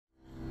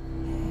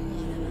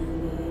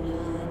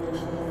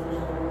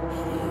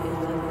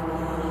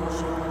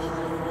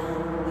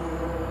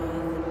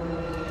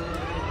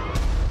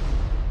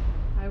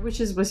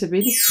Witches, what's up?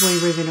 This is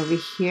SilverRaven over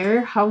here.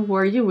 How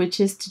are you,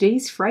 witches? Today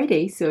is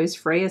Friday, so it's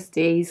Freya's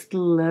Day. It's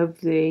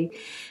lovely.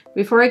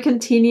 Before I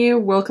continue,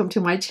 welcome to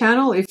my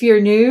channel. If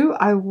you're new,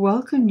 I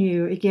welcome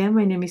you. Again,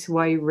 my name is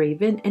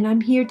SilverRaven, and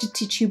I'm here to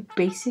teach you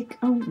basic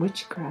on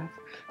witchcraft.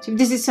 So if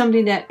this is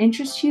something that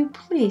interests you,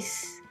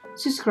 please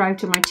subscribe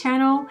to my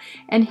channel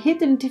and hit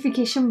the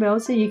notification bell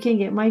so you can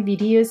get my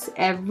videos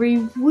every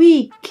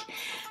week.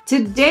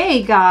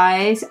 Today,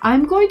 guys,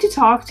 I'm going to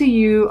talk to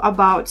you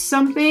about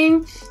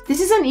something. This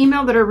is an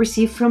email that I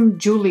received from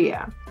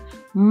Julia.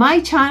 My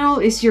channel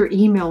is your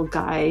email,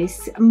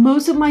 guys.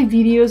 Most of my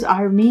videos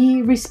are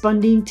me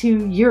responding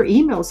to your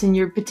emails and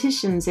your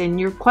petitions and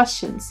your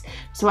questions.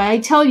 So I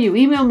tell you,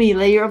 email me,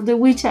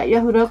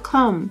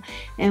 layerofthewitch@yahoo.com,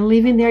 and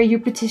leave in there your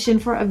petition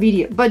for a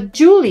video. But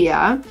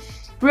Julia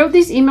wrote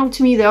this email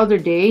to me the other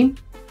day,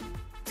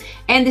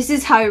 and this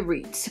is how it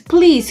reads.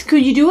 Please,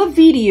 could you do a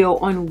video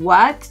on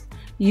what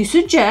you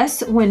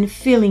suggest when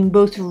feeling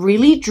both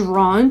really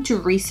drawn to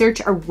research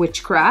or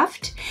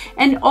witchcraft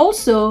and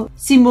also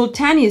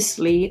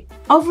simultaneously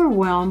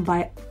overwhelmed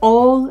by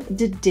all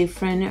the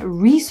different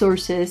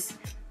resources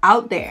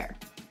out there?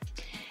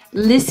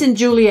 Listen,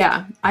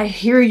 Julia, I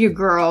hear you,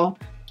 girl.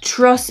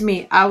 Trust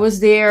me, I was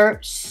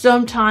there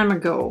some time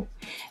ago.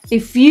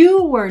 If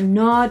you were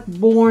not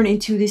born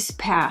into this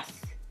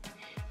path,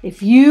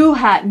 if you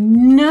had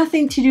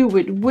nothing to do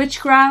with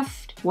witchcraft,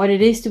 what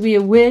it is to be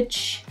a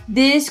witch,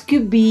 this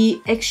could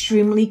be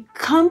extremely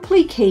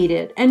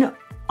complicated and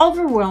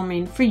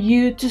overwhelming for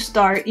you to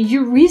start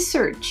your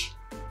research.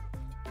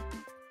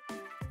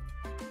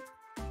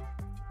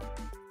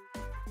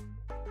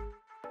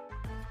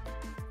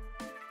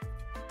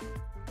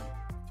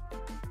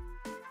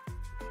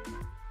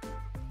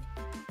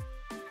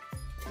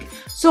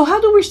 So how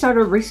do we start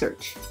our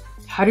research?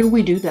 How do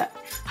we do that?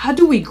 How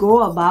do we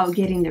go about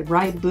getting the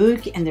right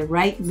book and the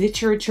right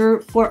literature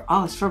for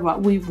us, for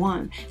what we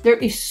want? There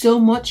is so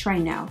much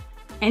right now.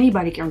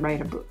 Anybody can write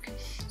a book.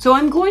 So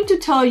I'm going to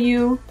tell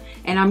you,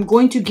 and I'm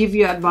going to give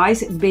you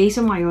advice based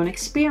on my own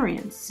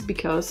experience,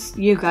 because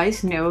you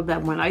guys know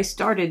that when I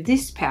started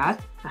this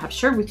path, I have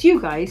shared with you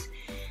guys,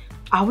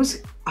 I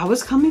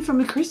was coming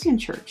from a Christian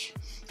church.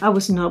 I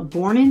was not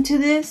born into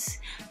this.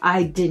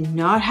 I did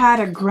not have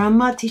a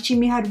grandma teaching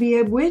me how to be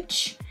a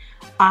witch.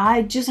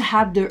 I just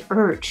had the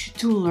urge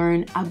to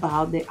learn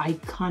about the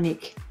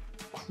iconic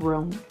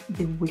crone,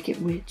 the Wicked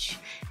Witch.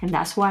 And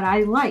that's what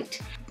I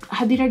liked.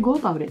 How did I go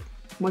about it?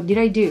 What did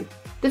I do?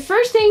 The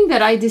first thing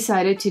that I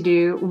decided to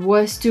do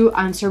was to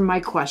answer my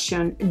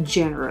question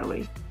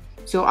generally.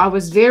 So I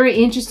was very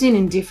interested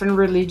in different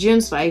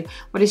religions, like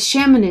what is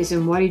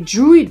shamanism, what is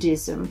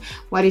druidism,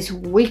 what is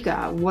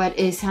Wicca, what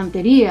is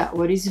Santeria,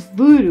 what is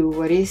voodoo,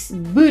 what is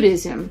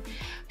Buddhism.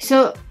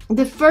 So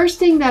the first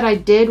thing that I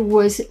did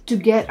was to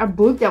get a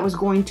book that was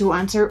going to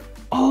answer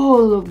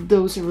all of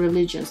those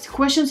religions,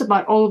 questions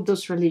about all of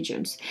those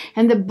religions.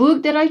 And the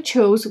book that I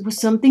chose was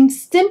something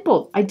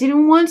simple. I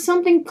didn't want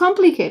something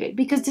complicated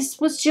because this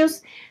was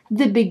just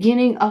the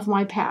beginning of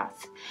my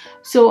path.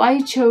 So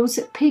I chose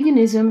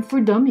Paganism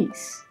for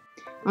Dummies.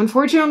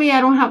 Unfortunately,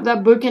 I don't have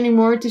that book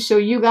anymore to show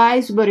you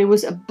guys, but it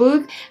was a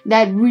book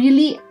that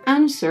really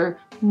answered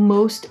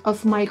most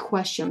of my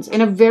questions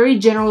in a very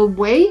general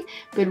way,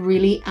 but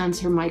really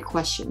answer my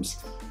questions.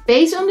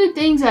 Based on the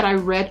things that I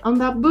read on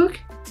that book,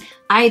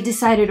 I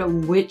decided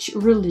on which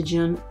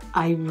religion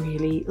I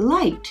really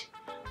liked.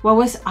 What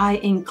was I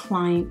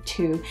inclined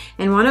to?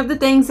 And one of the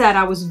things that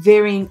I was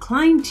very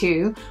inclined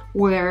to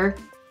were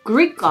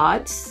Greek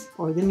gods,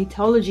 or the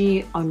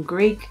mythology on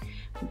Greek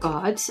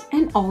gods,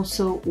 and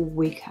also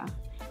Wicca,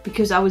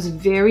 because I was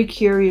very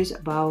curious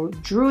about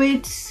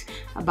druids,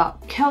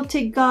 about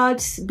Celtic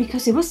gods,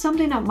 because it was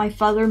something that my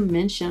father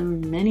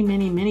mentioned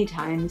many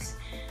times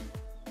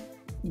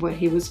when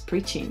he was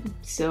preaching.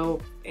 So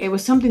it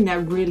was something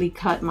that really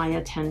caught my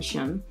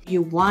attention.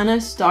 You want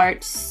to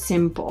start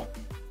simple.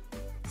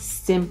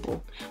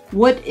 Simple.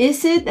 What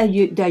is it that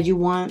you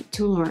want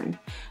to learn?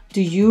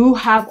 Do you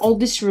have all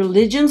these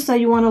religions that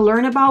you want to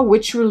learn about?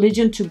 Which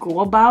religion to go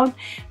about?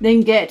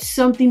 Then get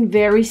something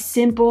very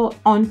simple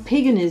on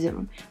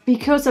paganism,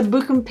 because a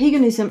book on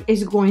paganism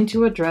is going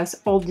to address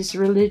all these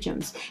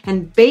religions.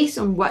 And based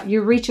on what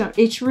you reach on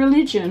each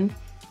religion,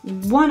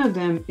 one of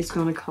them is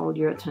going to call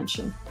your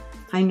attention.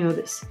 I know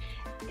this.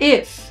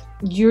 If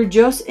you're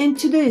just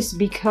into this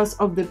because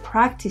of the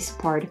practice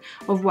part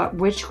of what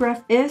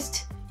witchcraft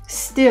is,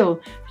 still,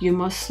 you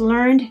must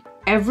learn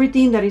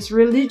everything that is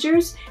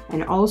religious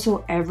and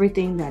also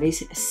everything that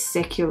is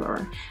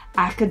secular,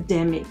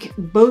 academic.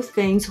 Both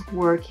things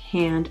work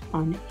hand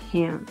on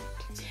hand.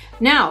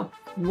 Now,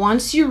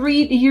 once you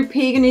read your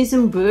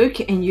paganism book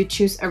and you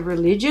choose a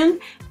religion,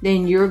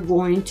 then you're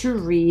going to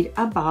read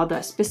about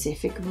that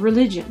specific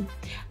religion.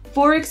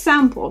 For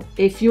example,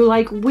 if you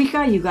like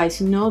Wicca, you guys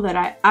know that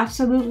I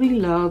absolutely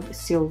love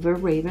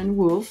SilverRaven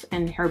Wolf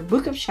and her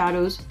Book of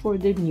Shadows for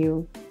the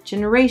New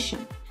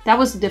Generation. That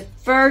was the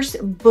first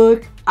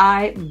book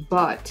I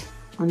bought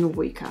on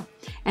Wicca.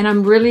 And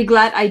I'm really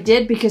glad I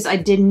did, because I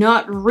did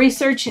not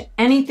research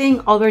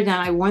anything other than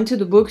I went to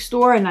the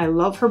bookstore and I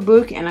love her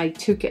book and I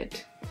took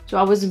it. So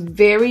I was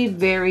very,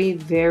 very,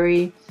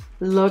 very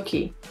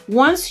lucky.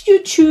 Once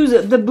you choose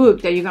the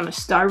book that you're going to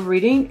start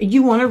reading,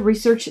 you want to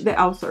research the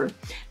author.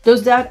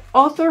 Does that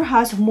author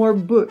has more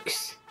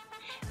books?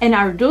 And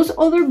are those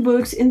other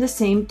books in the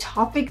same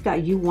topic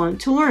that you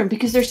want to learn?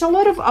 Because there's a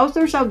lot of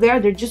authors out there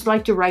that just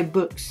like to write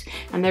books.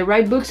 And they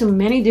write books on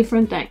many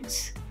different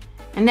things.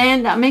 And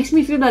then that makes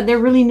me feel that they're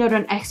really not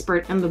an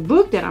expert in the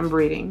book that I'm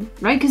reading,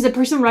 right? Because the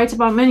person writes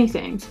about many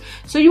things.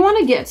 So you want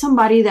to get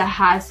somebody that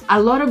has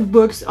a lot of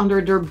books under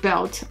their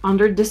belt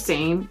under the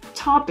same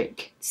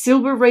topic.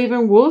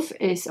 SilverRaven Wolf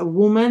is a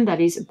woman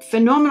that is a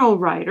phenomenal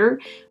writer,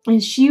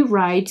 and she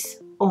writes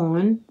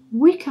on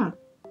Wicca,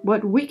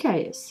 what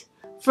Wicca is.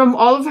 From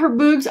all of her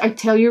books, I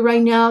tell you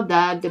right now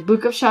that the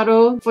Book of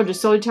Shadow for the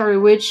Solitary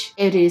Witch,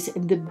 it is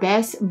the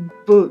best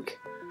book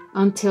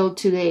until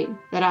today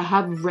that I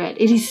have read.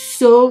 It is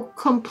so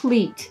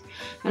complete,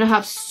 and I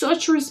have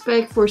such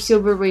respect for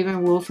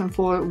SilverRaven Wolf and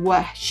for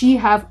what she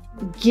have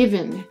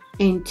given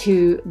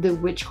into the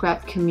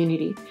witchcraft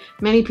community.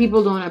 Many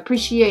people don't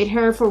appreciate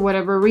her for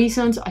whatever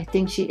reasons. I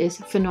think she is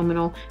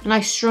phenomenal, and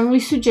I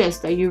strongly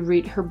suggest that you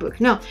read her book.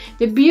 Now,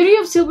 the beauty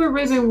of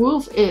SilverRaven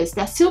Wolf is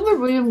that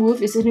SilverRaven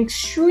Wolf is an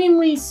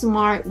extremely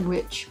smart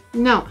witch.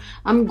 Now,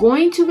 I'm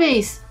going to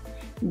base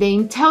the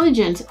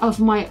intelligence of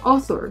my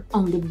author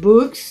on the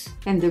books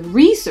and the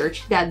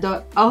research that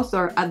the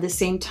author at the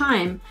same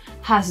time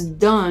has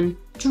done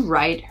to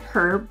write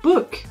her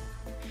book.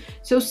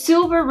 So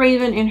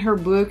SilverRaven in her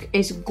book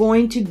is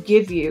going to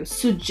give you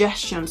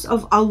suggestions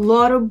of a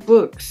lot of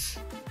books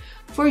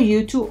for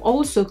you to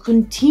also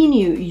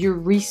continue your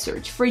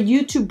research, for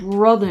you to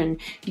broaden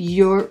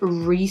your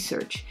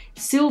research.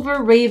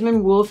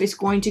 SilverRaven Wolf is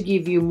going to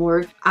give you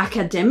more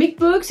academic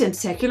books and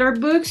secular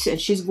books, and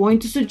she's going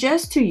to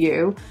suggest to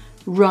you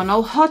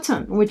Ronald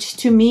Hutton, which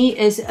to me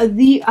is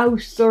the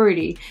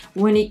authority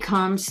when it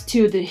comes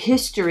to the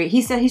history.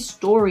 He's a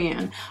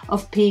historian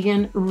of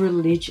pagan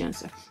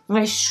religions. And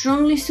I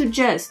strongly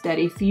suggest that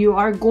if you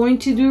are going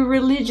to do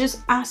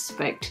religious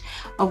aspect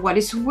of what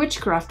is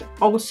witchcraft,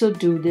 also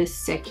do this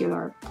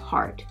secular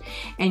part.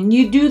 And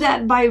you do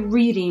that by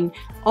reading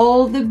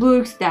all the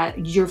books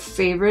that your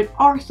favorite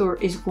author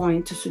is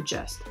going to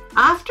suggest.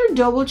 After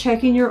double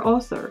checking your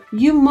author,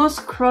 you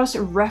must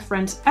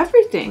cross-reference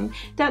everything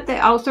that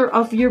the author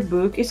of your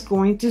book is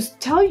going to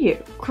tell you.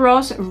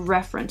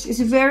 Cross-reference is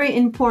very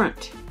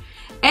important.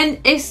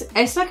 And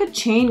it's like a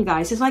chain,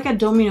 guys. It's like a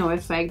domino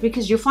effect,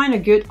 because you find a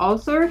good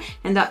author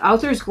and that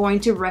author is going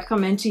to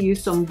recommend to you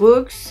some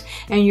books,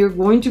 and you're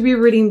going to be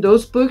reading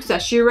those books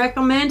that she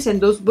recommends,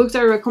 and those books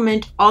that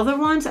recommend other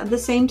ones at the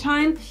same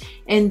time.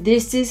 And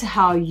this is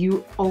how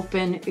you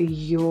open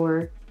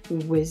your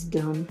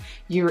wisdom,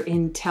 your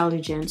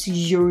intelligence,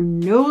 your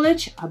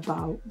knowledge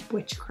about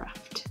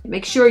witchcraft.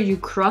 Make sure you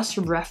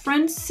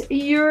cross-reference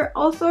your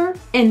author,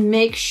 and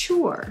make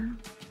sure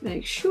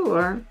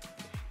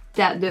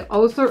that the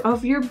author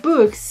of your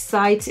book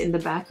cites in the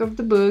back of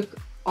the book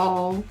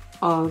all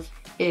of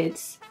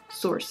its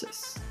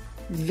sources.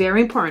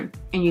 Very important,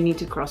 and you need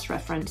to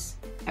cross-reference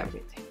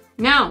everything.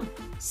 Now,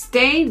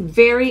 stay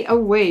very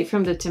away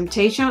from the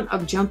temptation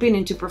of jumping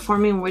into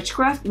performing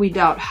witchcraft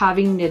without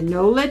having the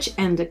knowledge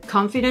and the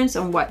confidence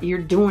on what you're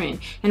doing,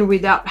 and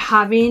without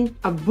having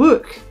a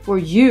book for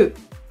you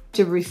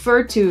to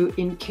refer to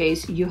in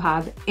case you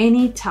have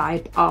any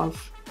type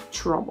of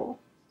trouble.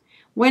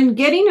 When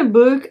getting a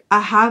book,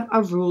 I have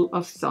a rule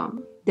of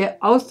thumb. The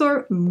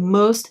author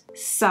must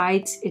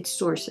cite its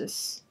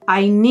sources.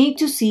 I need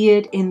to see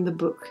it in the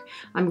book.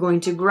 I'm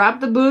going to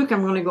grab the book,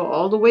 I'm going to go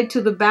all the way to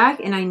the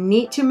back, and I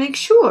need to make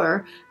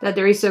sure that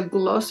there is a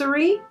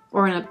glossary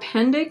or an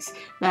appendix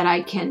that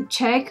I can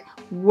check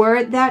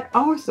where that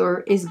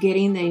author is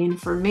getting the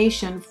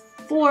information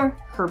for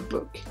her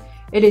book.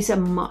 It is a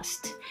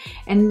must.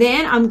 And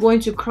then I'm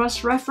going to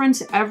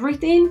cross-reference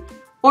everything,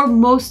 or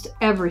most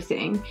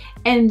everything,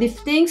 and if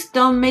things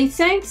don't make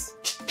sense,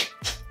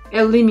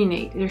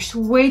 eliminate. There's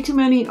way too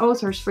many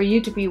authors for you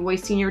to be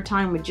wasting your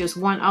time with just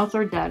one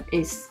author that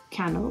is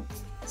kind of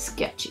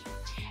sketchy.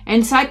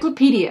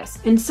 Encyclopedias.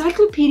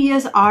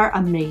 Encyclopedias are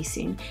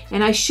amazing,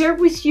 and I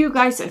shared with you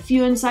guys a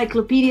few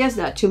encyclopedias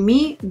that to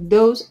me,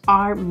 those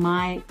are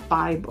my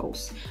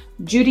Bibles.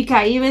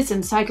 Judika Illes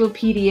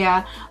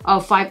Encyclopedia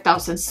of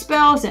 5,000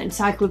 Spells,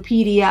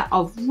 Encyclopedia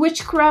of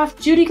Witchcraft.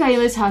 Judika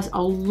Illes has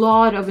a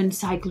lot of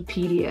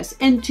encyclopedias,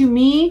 and to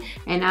me,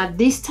 and at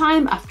this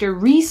time, after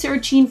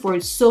researching for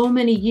so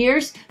many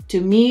years,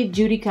 to me,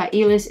 Judika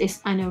Illes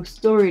is an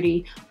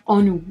authority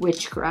on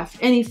witchcraft.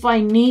 And if I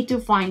need to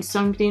find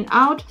something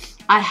out,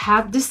 I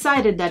have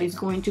decided that it's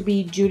going to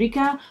be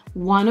Judika,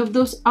 one of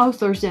those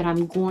authors that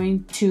I'm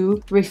going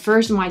to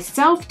refer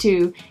myself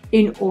to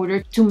in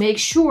order to make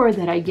sure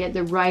that I get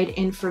the right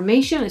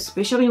information,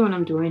 especially when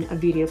I'm doing a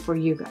video for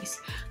you guys.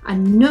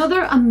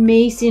 Another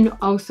amazing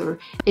author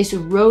is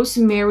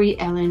Rosemary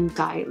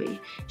Guiley.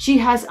 She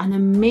has an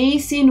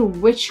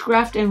amazing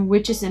witchcraft and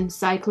witches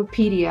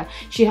encyclopedia.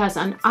 She has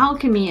an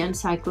alchemy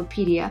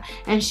encyclopedia,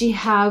 and she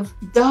have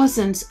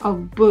dozens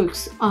of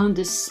books on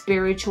the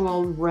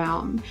spiritual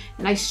realm.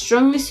 And I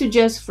strongly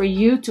suggest for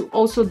you to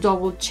also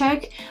double check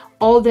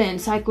all the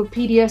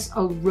encyclopedias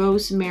of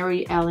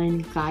Rosemary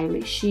Ellen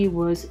Guiley. She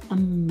was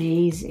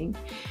amazing.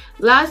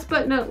 Last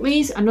but not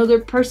least, another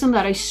person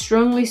that I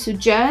strongly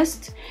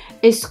suggest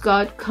is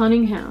Scott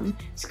Cunningham.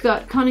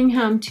 Scott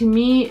Cunningham to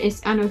me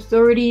is an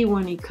authority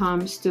when it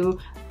comes to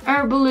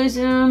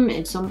herbalism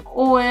and some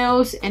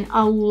oils and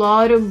a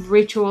lot of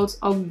rituals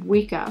of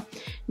Wicca.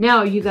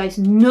 Now, you guys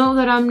know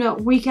that I'm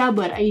not Wicca,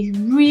 but I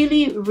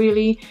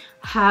really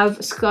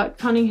have Scott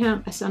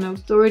Cunningham as an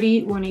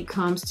authority when it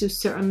comes to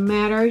certain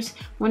matters,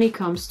 when it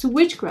comes to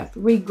witchcraft,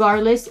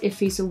 regardless if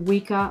he's a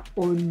Wicca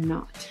or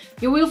not.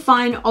 You will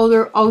find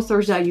other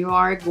authors that you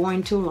are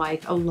going to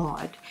like a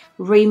lot.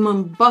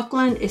 Raymond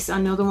Buckland is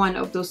another one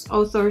of those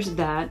authors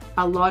that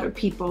a lot of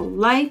people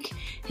like.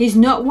 He's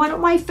not one of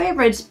my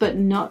favorites, but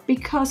not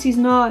because he's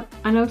not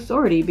an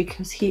authority,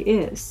 because he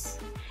is.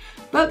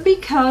 But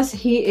because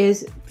he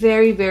is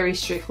very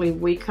strictly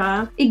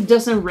Wicca, it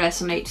doesn't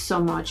resonate so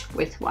much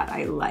with what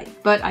I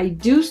like. But I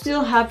do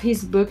still have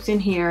his books in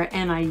here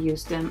and I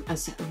use them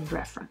as a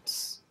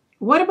reference.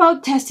 What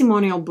about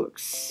testimonial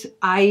books?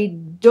 I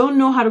don't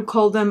know how to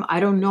call them. I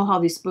don't know how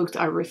these books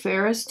are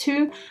referred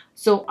to.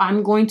 So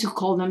I'm going to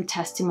call them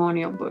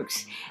testimonial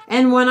books.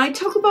 And when I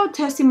talk about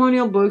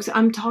testimonial books,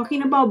 I'm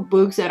talking about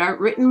books that are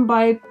written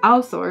by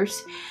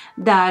authors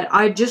that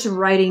are just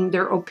writing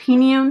their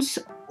opinions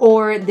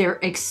or their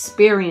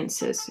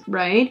experiences,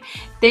 right?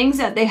 Things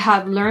that they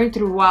have learned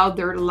throughout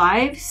their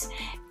lives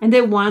and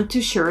they want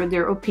to share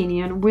their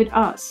opinion with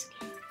us.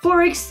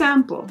 For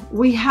example,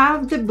 we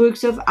have the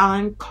books of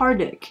Allan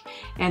Kardec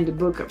and the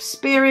Book of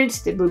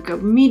Spirits, the Book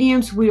of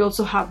Mediums. We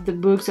also have the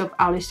books of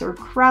Alistair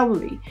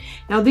Crowley.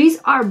 Now, these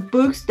are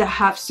books that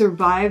have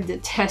survived the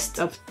test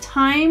of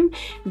time.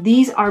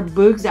 These are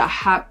books that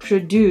have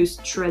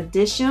produced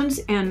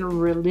traditions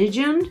and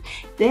religion.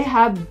 They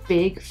have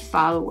big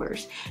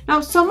followers.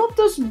 Now, some of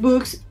those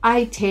books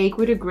I take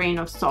with a grain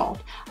of salt.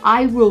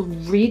 I will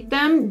read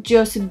them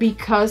just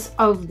because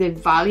of the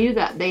value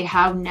that they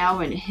have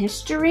now in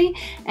history.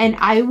 And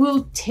I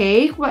will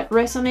take what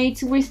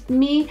resonates with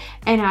me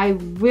and I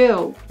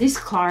will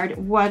discard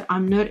what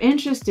I'm not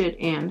interested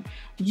in.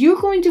 You're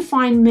going to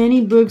find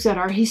many books that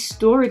are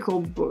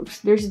historical books.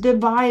 There's the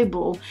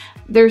Bible,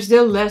 there's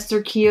the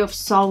Lesser Key of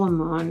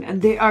Solomon,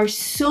 and there are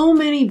so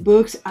many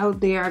books out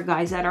there,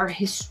 guys, that are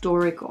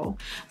historical.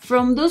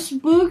 From those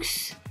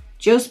books,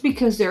 just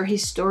because they're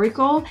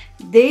historical,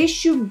 they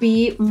should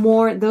be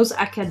more those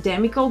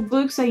academical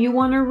books that you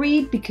want to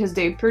read because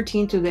they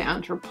pertain to the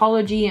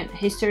anthropology and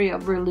history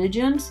of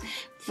religions.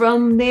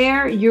 From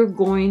there, you're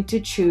going to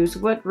choose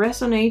what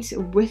resonates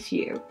with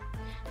you,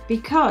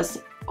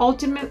 because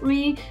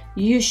ultimately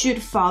you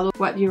should follow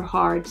what your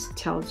heart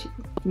tells you.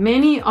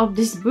 Many of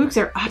these books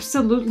are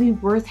absolutely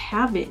worth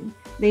having.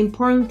 The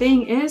important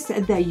thing is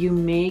that you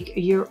make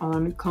your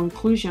own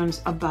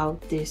conclusions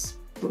about these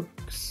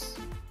books.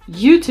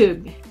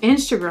 YouTube,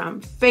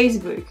 Instagram,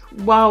 Facebook.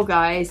 Wow,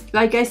 guys,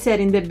 like I said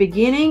in the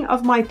beginning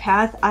of my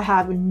path, I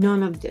have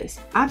none of this.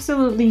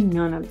 Absolutely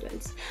none of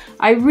this.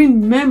 I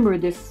remember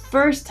the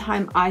first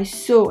time I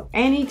saw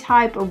any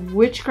type of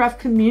witchcraft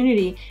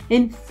community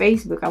in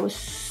Facebook. I was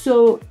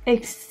so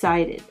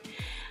excited.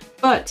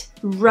 But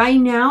right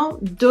now,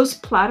 those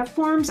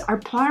platforms are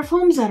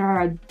platforms that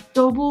are a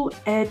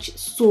double-edged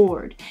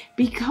sword,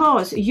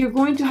 because you're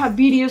going to have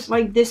videos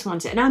like this one.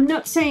 And I'm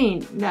not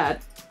saying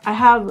that I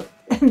have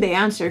the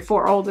answer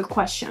for all the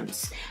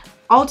questions.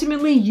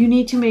 Ultimately, you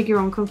need to make your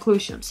own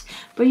conclusions.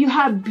 But you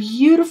have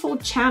beautiful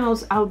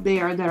channels out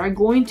there that are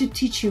going to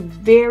teach you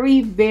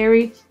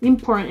very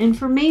important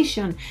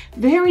information.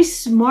 Very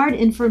smart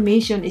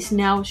information is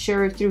now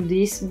shared through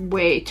this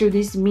way, through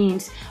this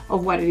means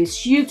of what is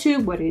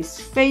YouTube, what is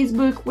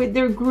Facebook with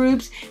their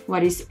groups,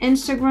 what is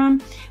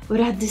Instagram.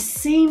 But at the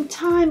same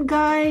time,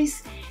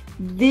 guys,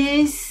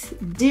 these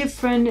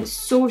different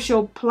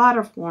social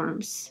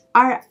platforms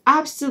are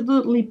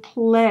absolutely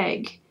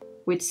plagued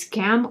with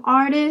scam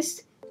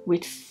artists,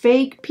 with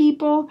fake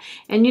people.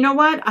 And you know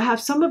what? I have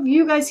some of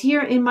you guys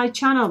here in my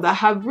channel that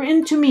have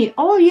written to me,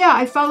 oh yeah,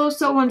 I follow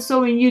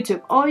so-and-so in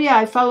YouTube. Oh yeah,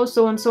 I follow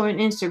so-and-so in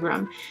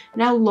Instagram.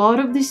 Now, a lot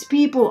of these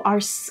people are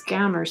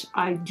scammers.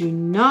 I do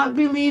not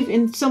believe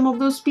in some of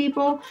those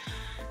people.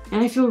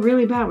 And I feel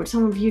really bad when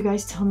some of you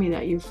guys tell me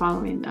that you're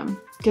following them,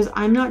 because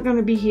I'm not going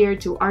to be here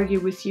to argue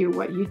with you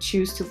what you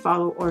choose to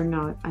follow or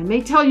not. I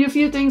may tell you a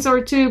few things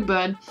or two,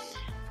 but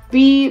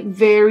be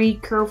very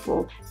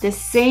careful. The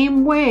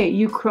same way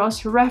you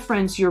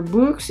cross-reference your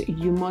books,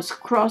 you must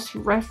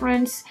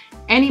cross-reference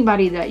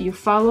anybody that you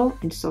follow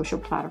in social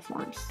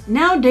platforms.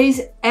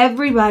 Nowadays,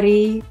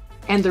 everybody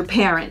and their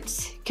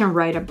parents can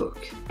write a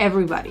book.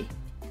 Everybody.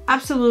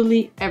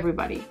 Absolutely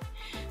everybody.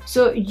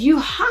 So you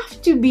have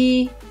to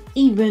be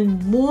even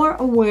more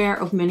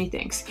aware of many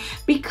things,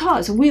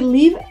 because we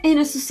live in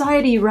a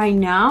society right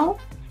now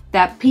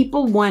that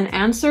people want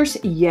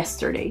answers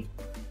yesterday.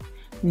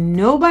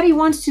 Nobody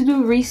wants to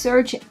do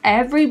research.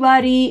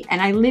 Everybody,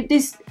 and I live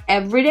this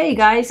every day,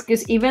 guys,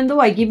 because even though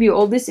I give you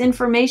all this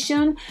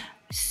information,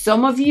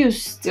 some of you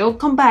still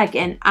come back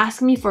and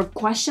ask me for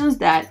questions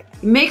that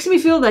makes me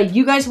feel that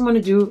you guys want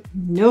to do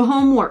no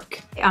homework.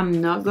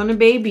 I'm not gonna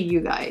baby you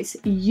guys.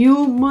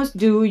 You must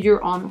do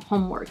your own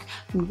homework.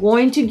 I'm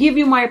going to give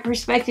you my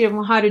perspective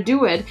on how to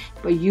do it,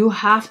 but you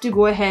have to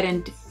go ahead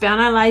and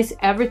finalize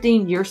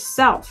everything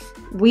yourself.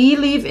 We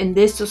live in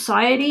this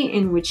society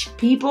in which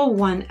people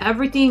want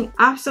everything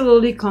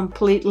absolutely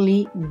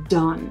completely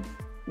done.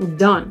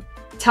 Done.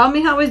 Tell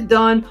me how it's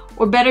done,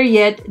 or better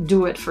yet,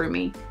 do it for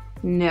me.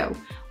 No.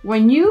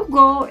 When you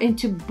go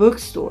into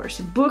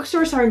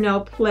bookstores are now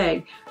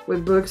plagued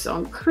with books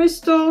on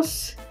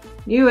crystals,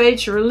 New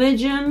Age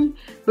religion,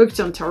 books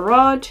on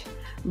tarot,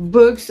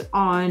 books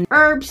on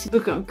herbs,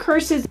 books on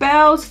curses,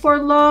 spells for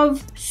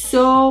love,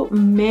 so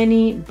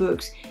many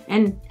books.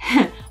 And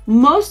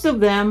most of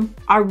them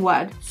are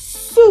what?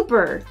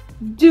 Super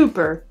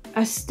duper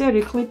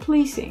aesthetically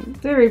pleasing.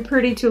 Very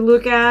pretty to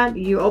look at.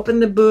 You open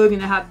the book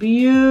and it has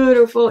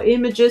beautiful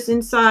images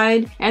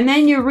inside, and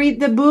then you read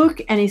the book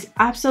and it's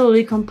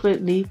absolutely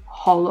completely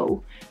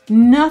hollow.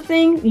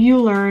 Nothing you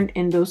learn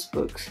in those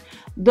books.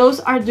 Those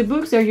are the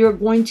books that you're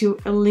going to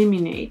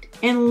eliminate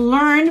and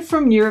learn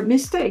from your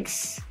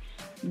mistakes.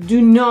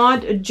 Do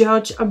not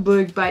judge a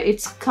book by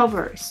its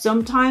cover.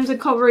 Sometimes the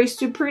cover is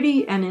too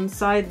pretty and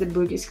inside the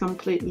book is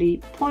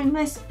completely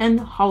pointless and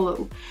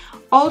hollow.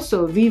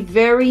 Also, be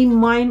very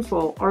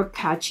mindful of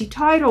catchy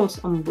titles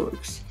on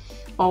books.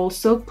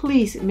 Also,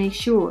 please make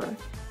sure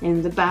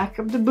in the back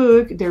of the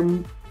book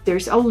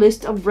there's a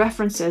list of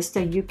references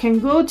that you can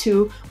go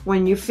to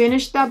when you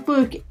finish that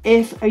book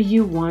if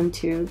you want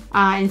to.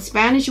 In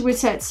Spanish we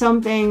said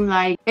something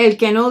like, El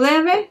que no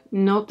debe,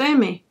 no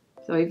teme.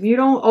 So if you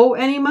don't owe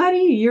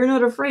anybody, you're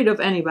not afraid of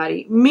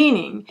anybody.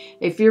 Meaning,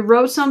 if you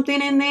wrote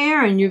something in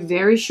there and you're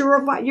very sure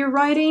of what you're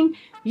writing,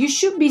 you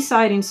should be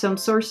citing some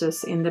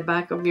sources in the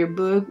back of your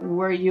book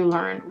where you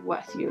learn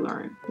what you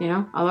learn. You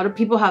know, a lot of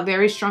people have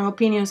very strong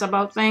opinions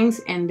about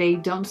things and they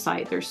don't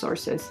cite their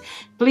sources.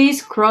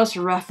 Please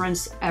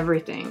cross-reference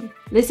everything.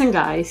 Listen,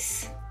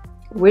 guys,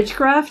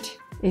 witchcraft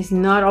is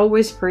not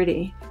always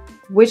pretty.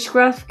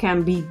 Witchcraft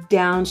can be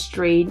down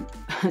straight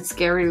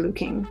scary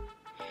looking.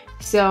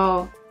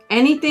 So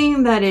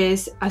anything that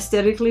is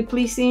aesthetically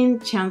pleasing,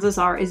 chances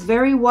are, is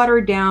very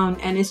watered down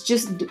and it's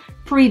just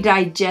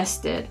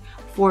pre-digested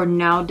for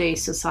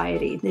nowadays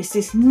society. This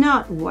is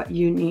not what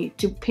you need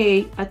to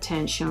pay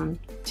attention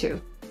to.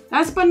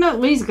 Last but not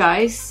least,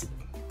 guys,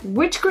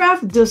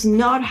 witchcraft does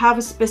not have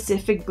a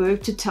specific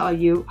book to tell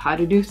you how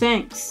to do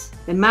things.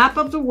 The map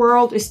of the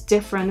world is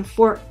different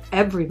for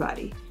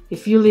everybody.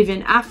 If you live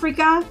in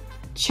Africa,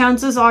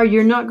 chances are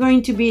you're not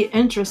going to be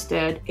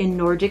interested in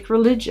Nordic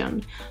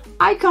religion.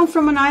 I come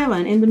from an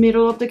island in the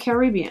middle of the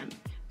Caribbean.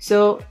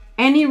 So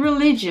any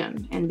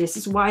religion, and this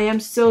is why I'm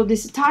so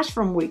disattached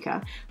from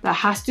Wicca, that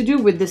has to do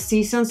with the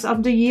seasons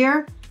of the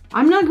year,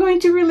 I'm not going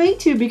to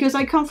relate to, because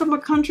I come from a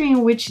country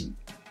in which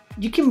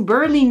you can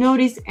barely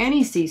notice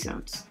any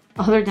seasons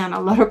other than a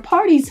lot of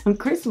parties on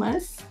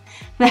Christmas.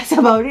 That's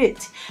about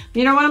it.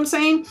 You know what I'm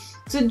saying?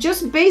 So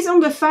just based on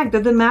the fact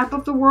that the map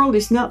of the world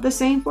is not the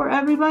same for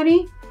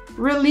everybody,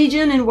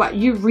 religion and what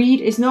you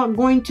read is not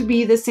going to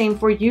be the same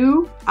for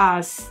you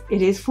as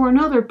it is for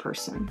another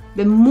person.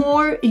 The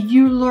more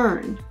you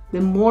learn, the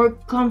more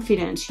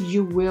confidence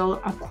you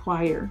will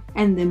acquire,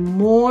 and the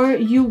more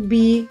you'll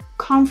be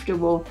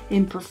comfortable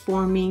in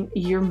performing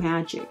your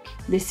magic.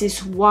 This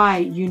is why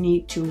you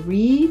need to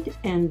read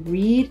and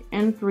read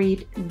and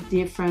read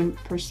different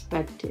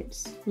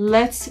perspectives.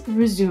 Let's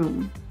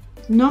resume.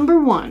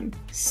 Number 1,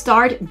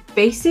 start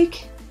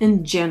basic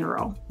and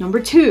general. Number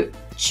 2,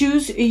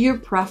 choose your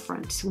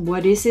preference.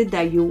 What is it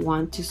that you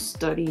want to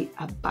study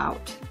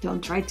about?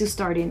 Don't try to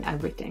start in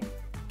everything.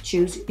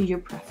 Choose your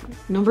preference.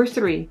 Number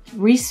 3,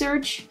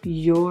 research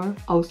your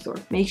author.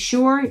 Make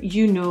sure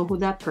you know who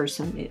that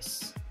person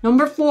is.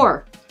 Number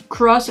 4,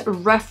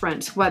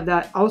 cross-reference what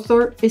that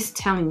author is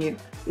telling you.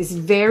 It's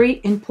very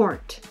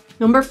important.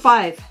 Number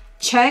 5,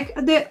 check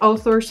the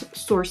author's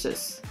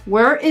sources.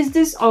 Where is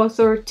this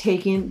author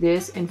taking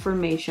this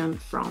information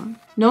from?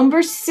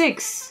 Number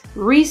 6,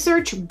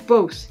 research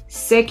both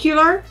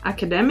secular,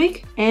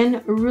 academic,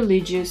 and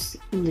religious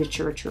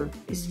literature.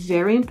 It's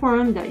very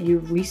important that you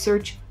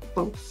research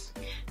both.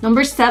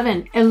 Number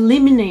 7,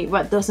 eliminate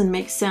what doesn't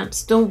make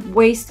sense. Don't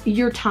waste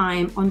your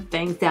time on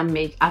things that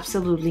make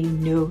absolutely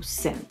no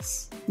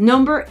sense.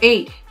 Number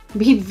 8,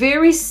 be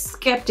very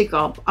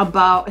skeptical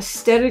about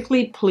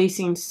aesthetically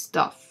pleasing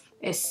stuff,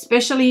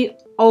 especially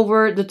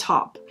over the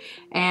top.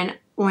 And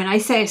when I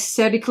say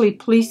aesthetically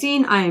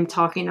pleasing, I am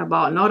talking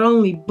about not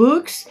only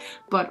books,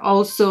 but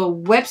also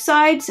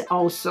websites,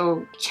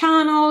 also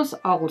channels,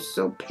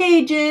 also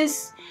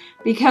pages.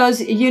 Because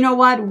you know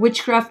what?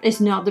 Witchcraft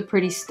is not the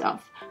pretty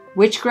stuff.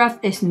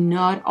 Witchcraft is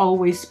not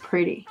always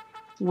pretty.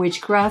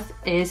 Witchcraft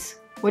is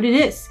what it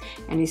is.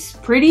 And it's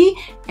pretty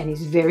and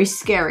it's very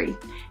scary.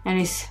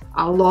 And it's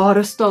a lot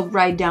of stuff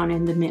right down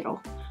in the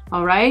middle.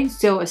 All right,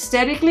 so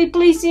aesthetically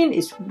pleasing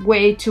is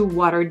way too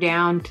watered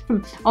down,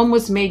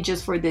 almost made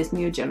just for this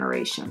new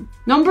generation.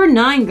 Number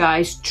 9,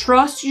 guys,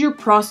 trust your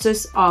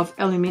process of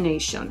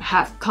elimination.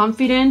 Have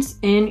confidence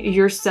in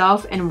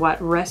yourself and what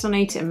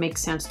resonates and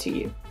makes sense to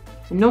you.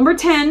 And number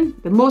 10,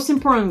 the most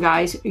important,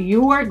 guys,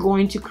 you are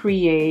going to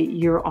create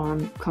your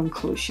own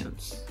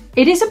conclusions.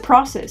 It is a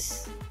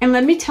process, and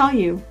let me tell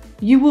you,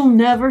 you will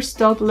never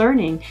stop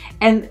learning.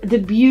 And the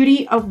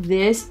beauty of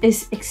this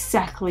is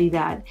exactly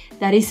that.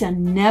 That is a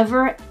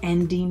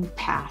never-ending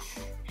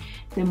path.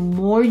 The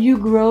more you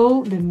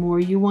grow, the more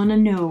you want to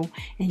know.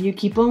 And you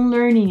keep on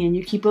learning and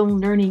you keep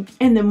on learning.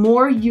 And the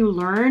more you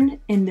learn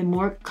and the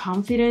more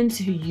confidence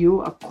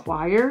you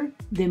acquire,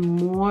 the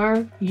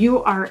more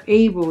you are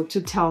able to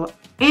tell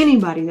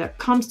anybody that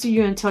comes to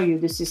you and tell you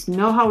this is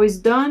not how it's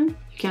done.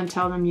 You can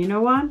tell them, you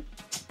know what?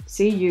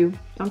 See you.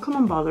 Don't come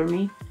and bother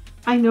me.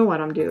 I know what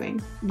I'm doing.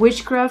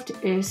 Witchcraft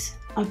is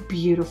a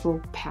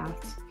beautiful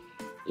path.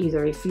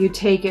 Either if you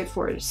take it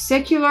for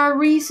secular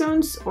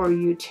reasons, or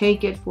you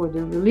take it for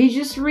the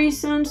religious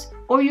reasons,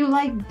 or you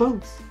like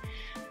both.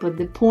 But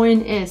the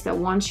point is that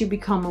once you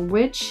become a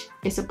witch,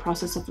 it's a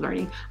process of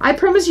learning. I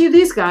promise you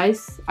this,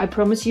 guys. I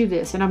promise you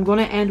this, and I'm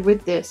going to end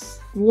with this.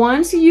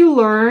 Once you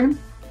learn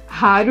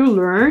how to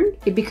learn,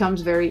 it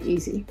becomes very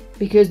easy,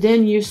 because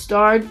then you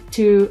start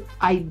to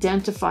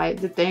identify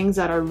the things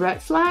that are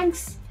red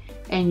flags,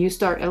 and you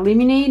start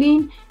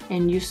eliminating,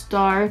 and you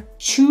start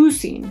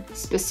choosing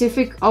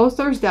specific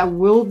authors that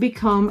will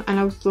become an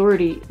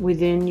authority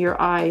within your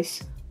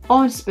eyes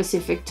on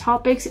specific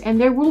topics,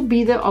 and there will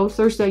be the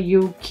authors that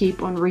you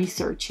keep on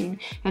researching.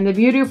 And the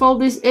beauty of all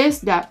this is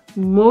that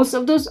most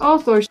of those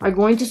authors are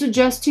going to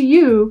suggest to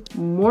you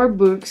more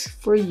books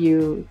for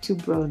you to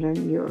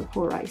broaden your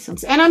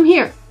horizons. And I'm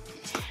here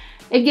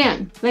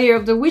again,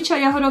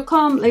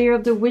 layerofthewitch@yahoo.com,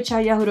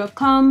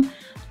 layerofthewitch@yahoo.com.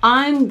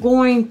 I'm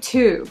going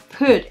to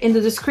put in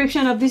the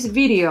description of this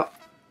video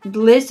the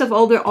list of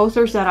all the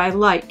authors that I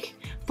like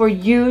for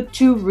you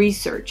to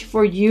research,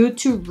 for you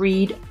to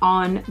read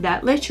on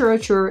that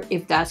literature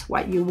if that's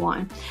what you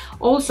want.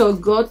 Also,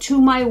 go to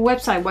my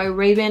website,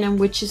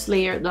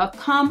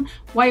 whiteravenandwitcheslayer.com,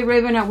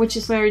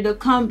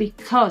 whiteravenandwitcheslayer.com,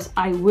 because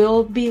I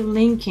will be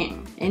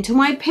linking into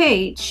my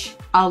page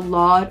a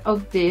lot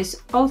of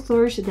these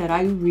authors that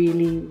I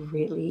really,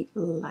 really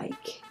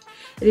like.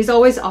 It is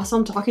always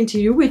awesome talking to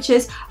you,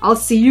 witches. I'll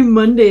see you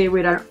Monday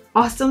with an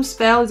awesome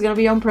spell. It's going to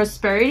be on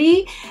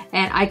prosperity,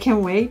 and I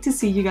can't wait to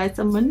see you guys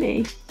on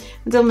Monday.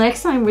 Until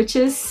next time,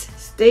 witches,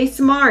 stay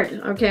smart,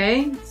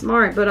 okay?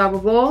 Smart, but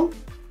above all,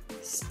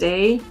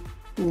 stay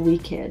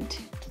wicked.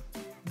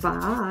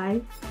 Bye.